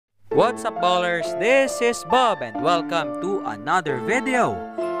What's up, ballers? This is Bob and welcome to another video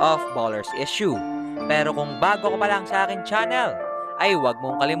of Ballers Issue. Pero kung bago ka pa lang sa akin channel, ay huwag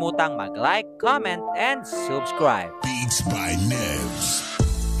mong kalimutang mag-like, comment, and subscribe. Beats by Nevs.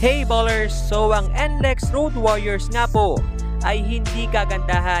 Hey ballers! So ang NLEX Road Warriors nga po ay hindi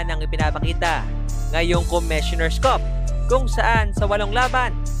kagandahan ang ipinapakita ngayong Commissioner's Cup, kung saan sa 8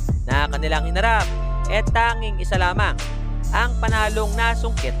 laban na kanilang hinarap, tanging isa lamang ang panalong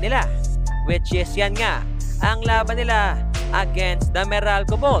nasungkit nila, which is yan nga ang laban nila against the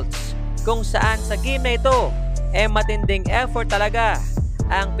Meralco Bolts, kung saan sa game na ito matinding effort talaga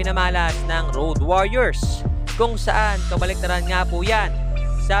ang pinamalas ng Road Warriors, kung saan kabaliktaran nga po yan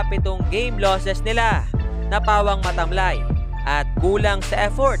sa 7 game losses nila na pawang matamlay at kulang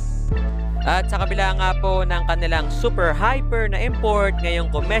sa effort. At sa kabila nga po ng kanilang super hyper na import ngayong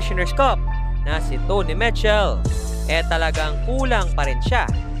Commissioner's Cup na si Tony Mitchell, talagang kulang pa rin siya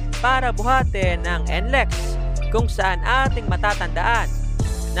para buhatin ng NLEX, kung saan ating matatandaan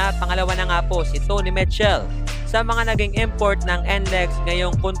na pangalawa na nga po si Tony Mitchell sa mga naging import ng NLEX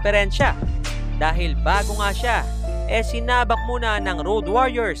ngayong konferensya, dahil bago nga siya sinabak muna ng Road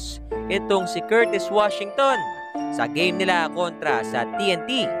Warriors itong si Curtis Washington sa game nila kontra sa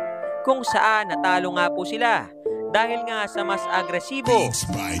TNT, kung saan natalo nga po sila dahil nga sa mas agresibo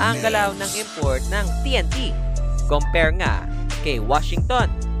ang galaw ng import ng TNT compare nga kay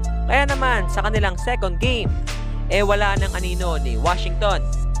Washington. Kaya naman sa kanilang second game, wala nang anino ni Washington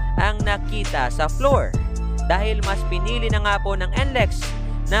ang nakita sa floor, dahil mas pinili na nga po ng NLEX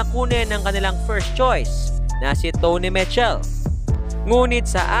na kunin ang kanilang first choice na si Tony Mitchell. Ngunit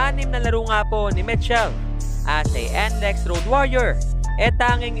sa 6 na laro nga po ni Mitchell as a NLEX Road Warrior,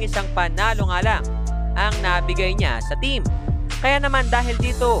 tanging isang panalo nga lang ang nabigay niya sa team. Kaya naman dahil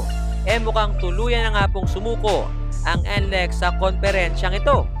dito, mukhang tuluyan na nga pong sumuko ang NLEX sa konferensyang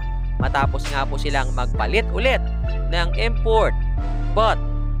ito, matapos nga po silang magpalit ulit ng import, but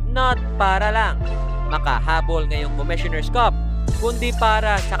not para lang makahabol ngayong Commissioner's Cup, kundi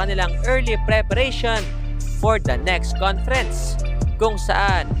para sa kanilang early preparation for the next conference, kung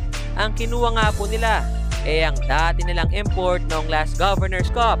saan ang kinuha nga po nila ang dati nilang import noong last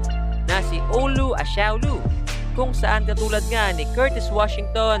Governor's Cup na si Olu Ashaolu, kung saan katulad nga ni Curtis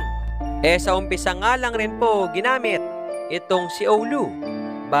Washington, sa umpisa nga lang rin po ginamit itong si Olu,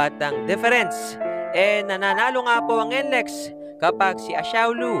 but ang difference nananalo nga po ang NLEX kapag si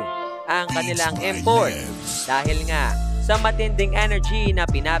Ashaolu ang kanilang import, dahil nga sa matinding energy na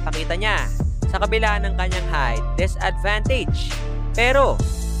pinapakita niya sa kabila ng kanyang height disadvantage. Pero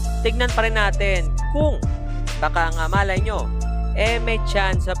tignan pa rin natin kung baka nga malay nyo may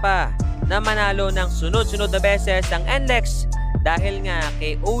chance pa na manalo ng sunod-sunod na beses ang NLEX dahil nga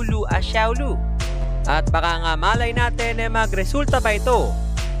kay Olu Ashaolu. At baka nga malay natin magresulta pa ito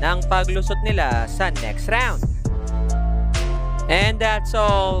ng paglusot nila sa next round. And that's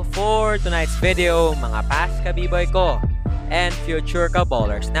all for tonight's video, mga past ka-b-boy ko and future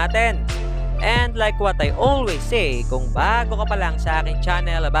ka-ballers natin. And like what I always say, kung bago ka pa lang sa aking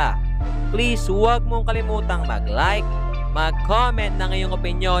channel please huwag mong kalimutang mag-like, mag-comment ng iyong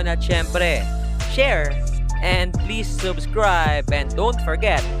opinion at syempre share, and please subscribe, and don't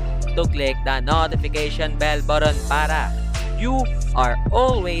forget to click the notification bell button para you are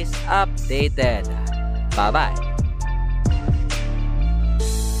always updated. Bye-bye!